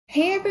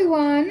Hey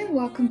everyone,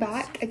 welcome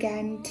back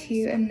again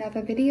to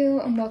another video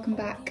and welcome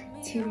back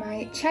to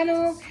my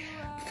channel.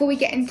 Before we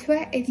get into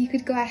it, if you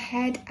could go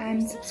ahead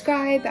and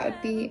subscribe, that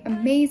would be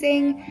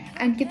amazing,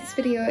 and give this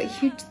video a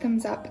huge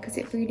thumbs up because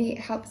it really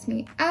helps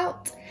me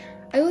out.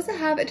 I also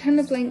have a ton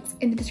of links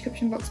in the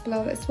description box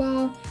below as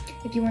well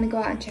if you want to go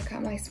out and check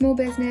out my small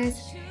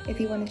business,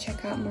 if you want to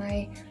check out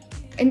my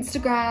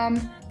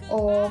Instagram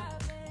or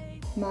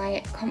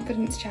my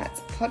Confidence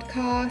Chats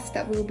podcast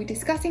that we will be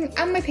discussing,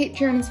 and my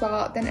Patreon as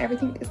well. Then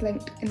everything is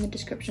linked in the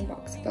description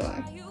box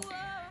below.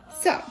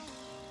 So,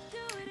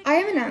 I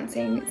am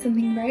announcing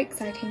something very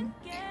exciting.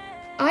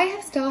 I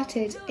have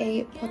started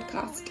a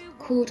podcast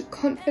called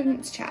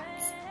Confidence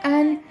Chats,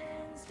 and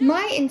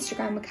my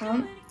Instagram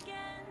account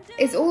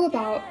is all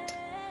about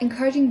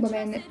encouraging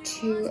women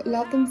to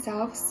love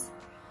themselves,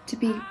 to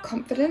be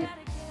confident,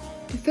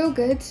 to feel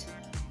good,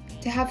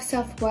 to have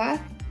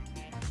self-worth.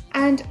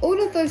 And all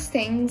of those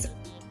things,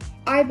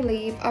 I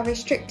believe, are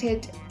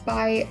restricted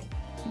by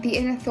the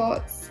inner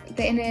thoughts,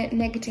 the inner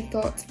negative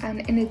thoughts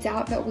and inner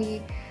doubt that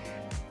we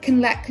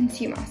can let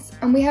consume us.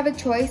 And we have a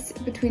choice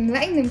between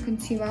letting them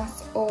consume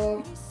us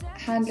or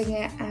handling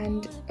it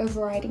and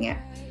overriding it.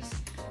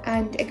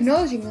 And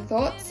acknowledging the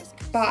thoughts,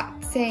 but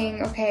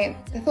saying, okay,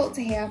 the thoughts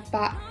are here,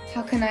 but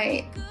how can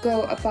I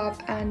go above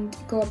and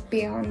go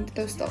beyond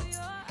those thoughts?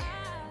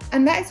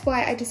 And that is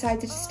why I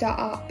decided to start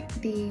up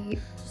the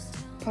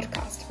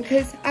podcast,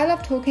 because I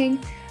love talking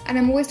and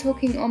I'm always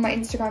talking on my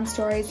Instagram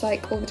stories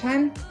like all the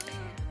time.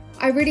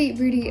 I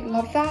really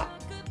love that,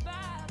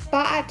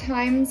 but at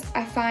times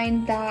I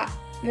find that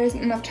there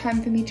isn't enough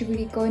time for me to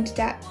really go into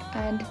depth,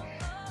 and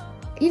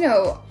you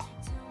know,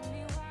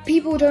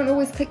 people don't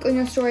always click on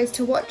your stories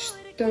to watch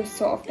those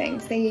sort of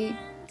things. They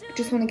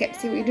just want to get to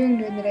see what you're doing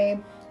during the day,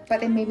 but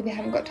then maybe they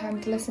haven't got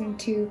time to listen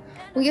to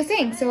what you're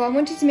saying. So I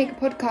wanted to make a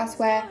podcast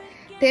where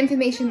the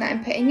information that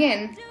I'm putting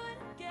in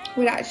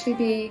would actually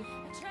be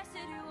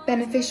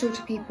beneficial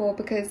to people,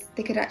 because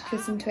they could actually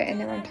listen to it in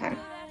their own time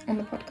on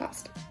the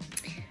podcast.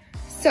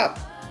 So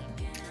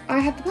I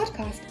have the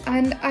podcast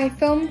and I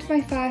filmed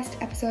my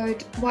first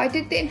episode. Well, I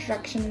did the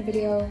introduction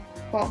video,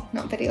 well,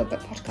 not video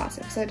but podcast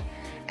episode,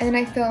 and then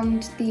I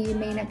filmed the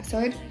main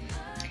episode,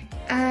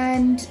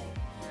 and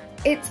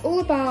it's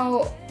all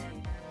about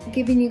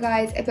giving you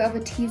guys a bit of a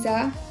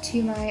teaser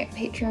to my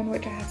Patreon,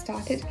 which I have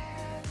started.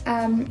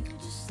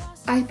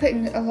 I put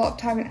in a lot of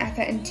time and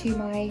effort into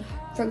my,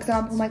 for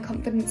example, my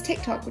Confidence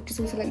TikTok, which is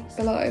also linked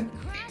below,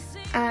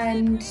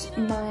 and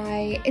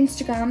my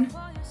Instagram,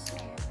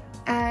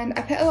 and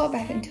I put a lot of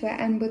effort into it,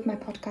 and with my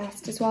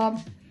podcast as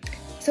well.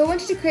 So I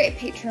wanted to create a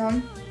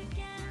Patreon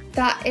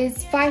that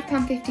is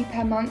 £5.50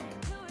 per month,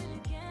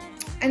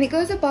 and it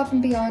goes above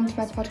and beyond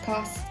my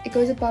podcast, it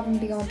goes above and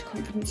beyond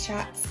Confidence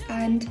Chats,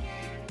 and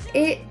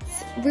it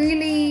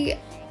really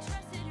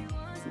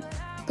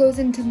goes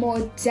into more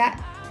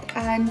depth,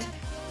 and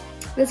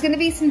there's going to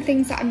be some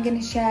things that I'm going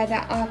to share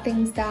that are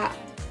things that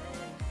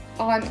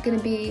aren't going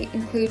to be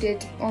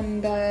included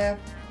on the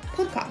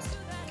podcast.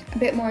 A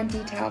bit more in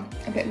detail,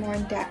 a bit more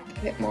in depth,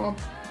 a bit more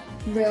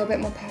real, a bit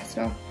more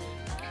personal.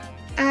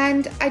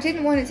 And I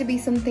didn't want it to be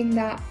something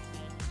that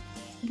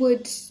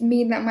would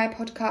mean that my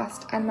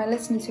podcast and my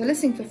listeners who are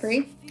listening for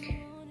free,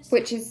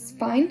 which is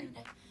fine,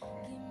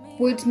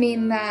 would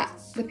mean that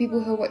the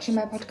people who are watching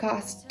my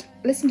podcast,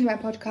 listen to my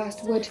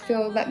podcast, would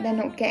feel that they're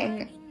not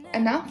getting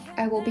enough.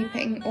 I will be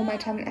putting all my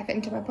time and effort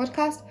into my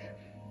podcast,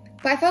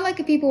 but I felt like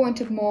if people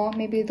wanted more,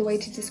 maybe the way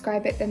to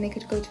describe it, then they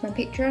could go to my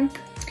Patreon.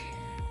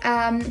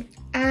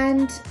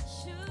 And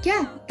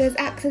yeah, there's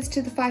access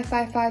to the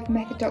 555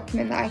 method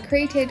document that I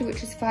created,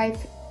 which is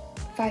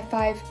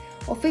 555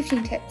 or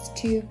 15 tips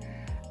to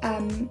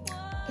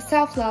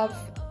self-love,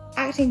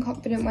 acting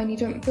confident when you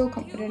don't feel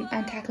confident,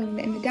 and tackling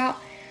the inner doubt.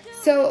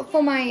 So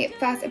for my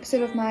first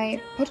episode of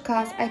my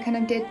podcast, I kind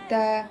of did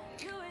the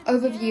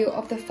overview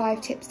of the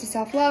 5 tips to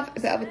self-love, a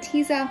bit of a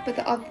teaser, but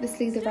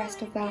obviously the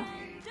rest of that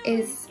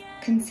is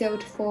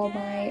concealed for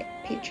my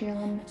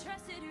Patreon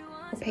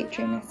or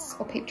Patreonists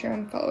or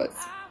Patreon followers.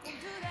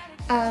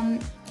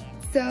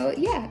 So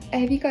yeah,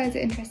 if you guys are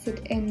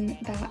interested in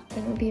that,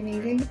 then it would be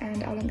amazing,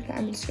 and I'll link that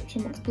in the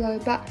description box below.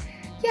 But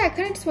yeah, I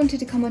kind of just wanted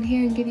to come on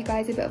here and give you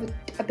guys a bit of an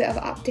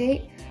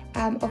update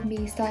of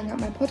me starting out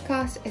my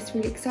podcast. It's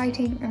really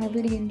exciting and I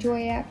really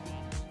enjoy it.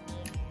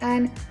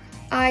 And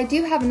I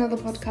do have another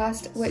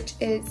podcast which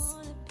is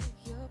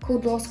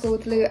called Law School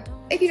with Lou.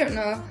 If you don't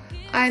know,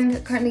 I'm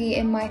currently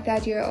in my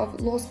 3rd year of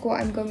law school.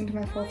 I'm going into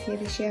my 4th year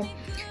this year,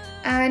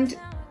 and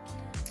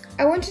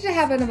I wanted to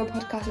have another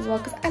podcast as well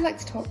because I like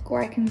to talk,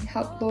 where I can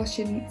help law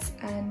students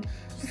and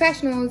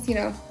professionals, you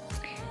know,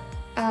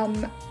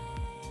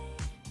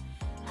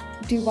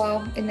 do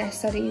well in their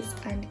studies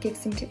and give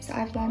some tips that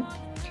I've learned.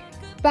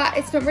 But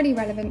it's not really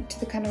relevant to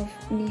the kind of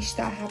niche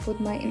that I have with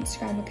my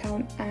Instagram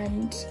account,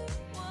 and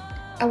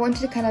I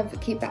wanted to kind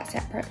of keep that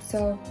separate.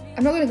 So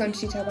I'm not going to go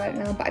into detail about it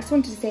now, but I just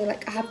wanted to say,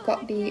 like, I have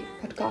got the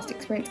podcast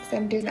experience because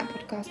I'm doing that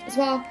podcast as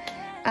well,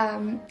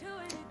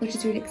 which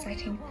is really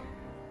exciting.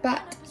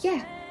 But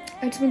yeah,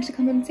 I just wanted to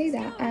come and say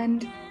that.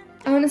 And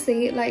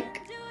honestly,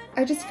 like,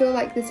 I just feel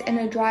like this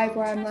inner drive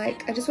where I'm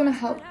like, I just want to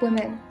help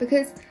women,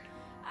 because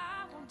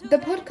the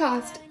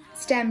podcast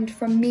stemmed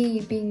from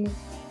me being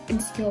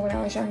insecure when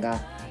I was younger,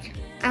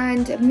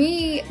 and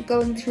me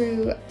going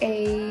through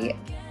a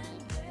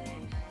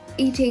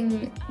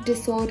eating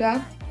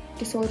disorder.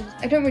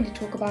 I don't really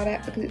talk about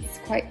it because it's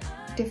quite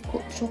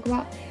difficult to talk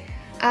about,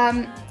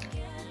 and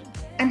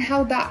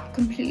how that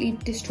completely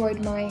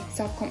destroyed my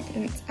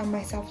self-confidence and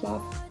my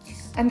self-love,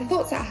 and the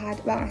thoughts that I had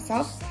about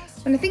myself.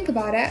 When I think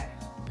about it,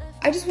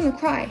 I just want to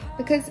cry,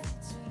 because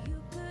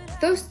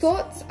those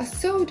thoughts are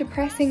so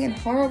depressing and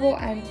horrible,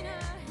 and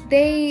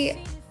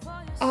they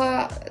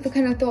are the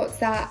kind of thoughts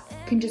that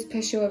can just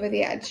push you over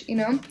the edge, you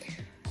know?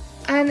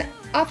 And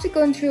after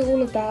going through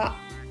all of that,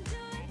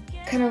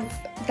 kind of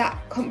that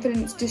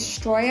confidence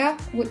destroyer,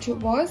 which it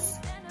was,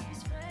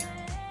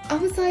 I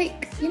was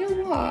like, you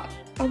know what?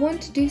 I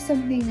want to do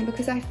something,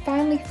 because I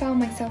finally found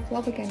my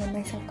self-love again and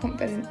my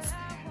self-confidence.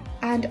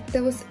 And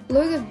there was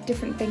loads of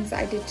different things that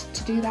I did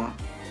to do that.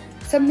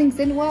 Some things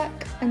didn't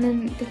work, and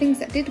then the things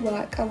that did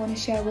work, I want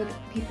to share with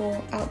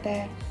people out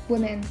there,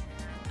 women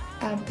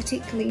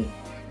particularly,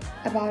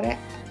 about it.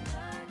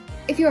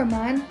 If you're a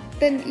man,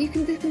 then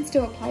this can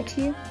still apply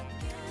to you,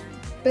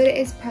 but it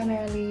is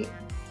primarily,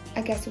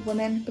 I guess,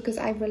 women, because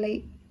I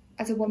relate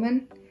as a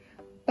woman.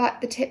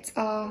 But the tips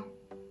are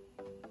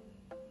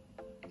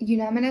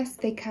unanimous,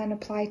 they can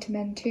apply to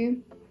men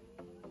too.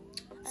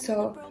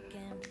 So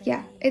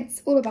yeah,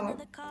 it's all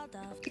about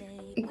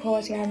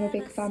equality. I'm a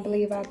big fan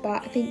believer,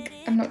 but I think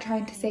I'm not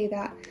trying to say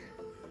that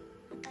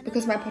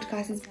because my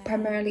podcast is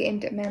primarily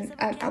aimed at men,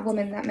 at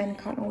women, that men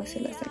can't always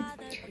listen.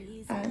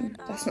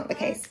 That's not the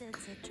case.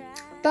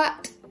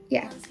 But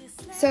yeah,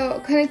 so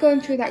kind of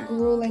going through that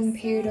grueling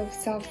period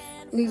of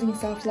losing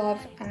self-love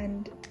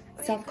and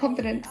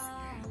self-confidence,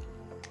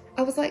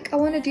 I was like, I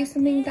want to do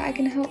something that I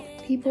can help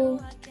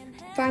people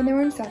find their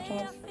own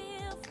self-love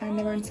and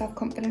their own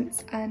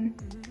self-confidence. And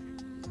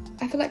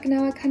I feel like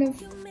now I kind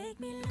of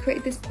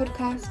created this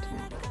podcast.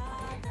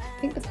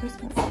 I think the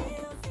postman.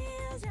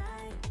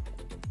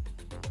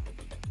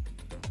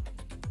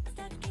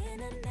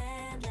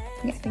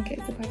 Yeah, I think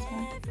it's the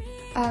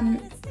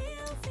postman.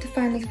 To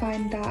finally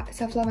find that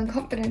self-love and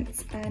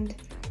confidence, and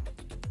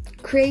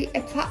create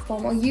a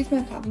platform, or use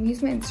my platform,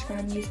 use my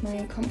Instagram, use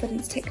my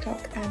confidence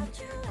TikTok and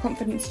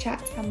confidence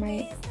chats and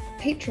my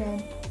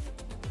Patreon,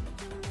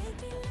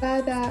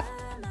 further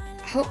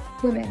help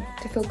women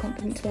to feel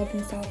confident to love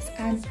themselves.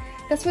 And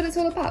that's what it's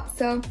all about.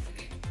 So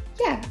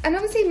yeah, and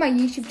obviously my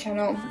YouTube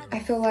channel, I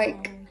feel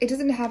like it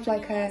doesn't have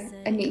like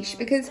a niche,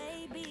 because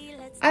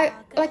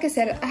like I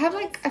said, I feel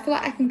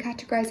like I can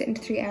categorize it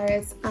into 3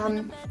 areas.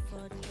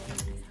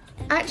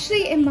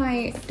 Actually, in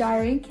my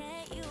diary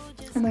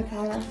and my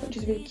planner, which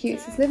is really cute,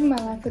 it says living my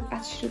life with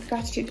attitude of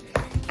gratitude.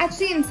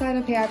 Actually, inside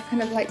of here, I've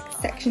kind of like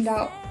sectioned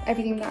out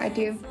everything that I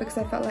do, because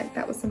I felt like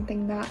that was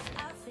something that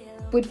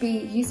would be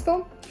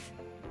useful.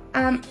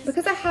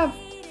 Because I have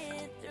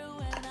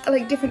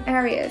like different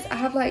areas. I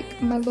have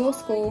like my law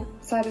school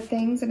side of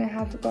things, and I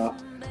have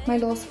got my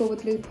Law School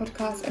with Lou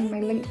podcast and my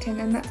LinkedIn,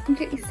 and that's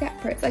completely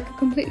separate. It's like a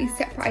completely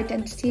separate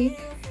identity.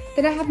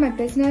 Then I have my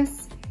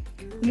business,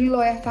 Lou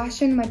Lawyer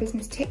Fashion, my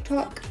business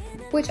TikTok,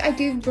 which I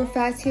do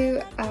refer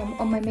to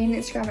on my main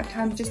Instagram at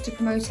times just to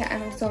promote it,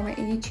 and also on my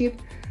YouTube.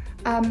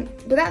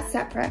 But that's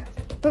separate.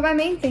 But my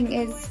main thing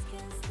is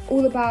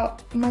all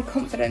about my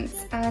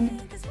confidence,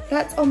 and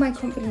that's on my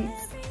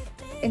confidence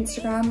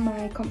Instagram,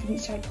 my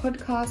Confidence Child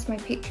podcast, my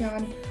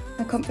Patreon,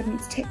 my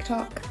Confidence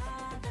TikTok,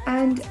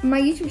 and my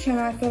YouTube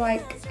channel. I feel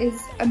like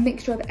is a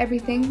mixture of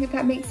everything, if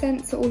that makes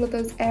sense. So all of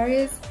those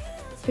areas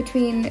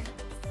between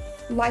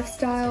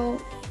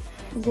lifestyle,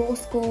 law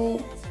school,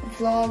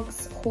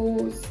 vlogs,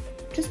 hauls,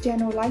 just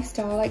general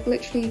lifestyle, like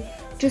literally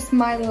just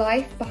my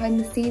life behind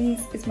the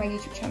scenes is my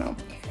YouTube channel.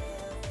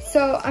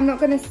 So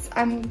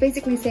I'm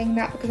basically saying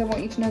that because I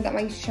want you to know that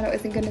my YouTube channel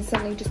isn't going to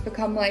suddenly just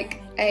become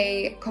like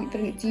a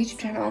confidence YouTube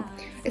channel.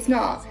 It's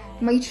not.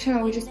 My YouTube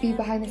channel will just be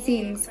behind the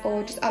scenes,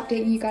 or just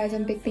updating you guys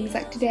on big things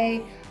like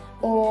today,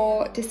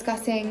 or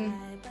discussing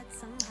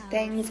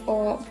things,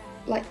 or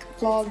like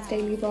vlogs,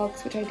 daily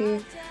vlogs, which I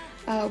do,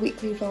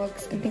 weekly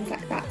vlogs and things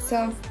like that.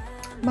 So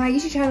my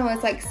YouTube channel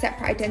is like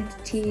separate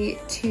identity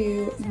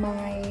to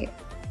my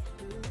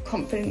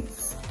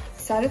confidence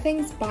side of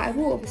things, but I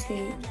will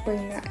obviously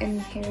bring that in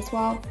here as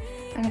well,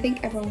 and I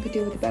think everyone could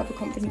do with a bit of a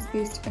confidence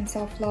boost and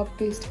self-love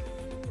boost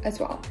as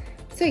well.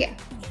 So yeah,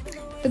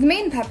 but the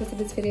main purpose of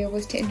this video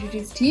was to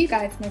introduce to you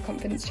guys my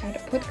Confidence Child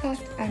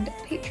podcast and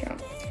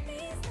Patreon.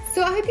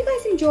 So I hope you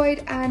guys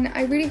enjoyed, and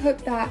I really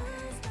hope that,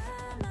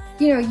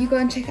 you know, you go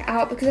and check it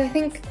out, because I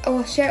think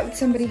I'll share it with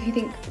somebody who you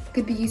think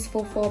could be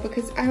useful for,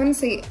 because I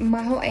honestly,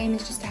 my whole aim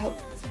is just to help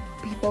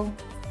people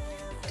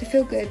to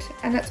feel good,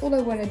 and that's all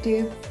I want to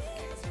do.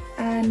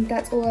 And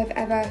that's all I've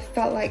ever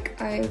felt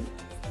like I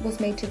was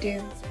made to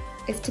do,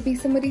 is to be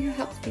somebody who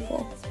helps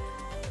people.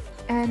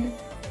 And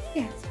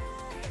yeah,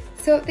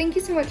 so thank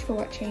you so much for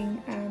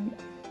watching.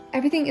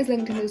 Everything is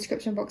linked in the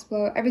description box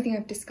below, everything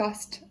I've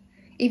discussed,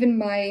 even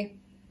my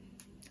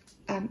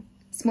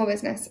small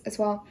business as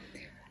well.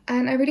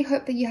 And I really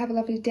hope that you have a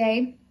lovely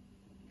day,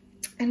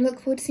 and look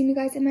forward to seeing you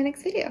guys in my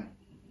next video.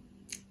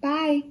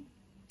 Bye!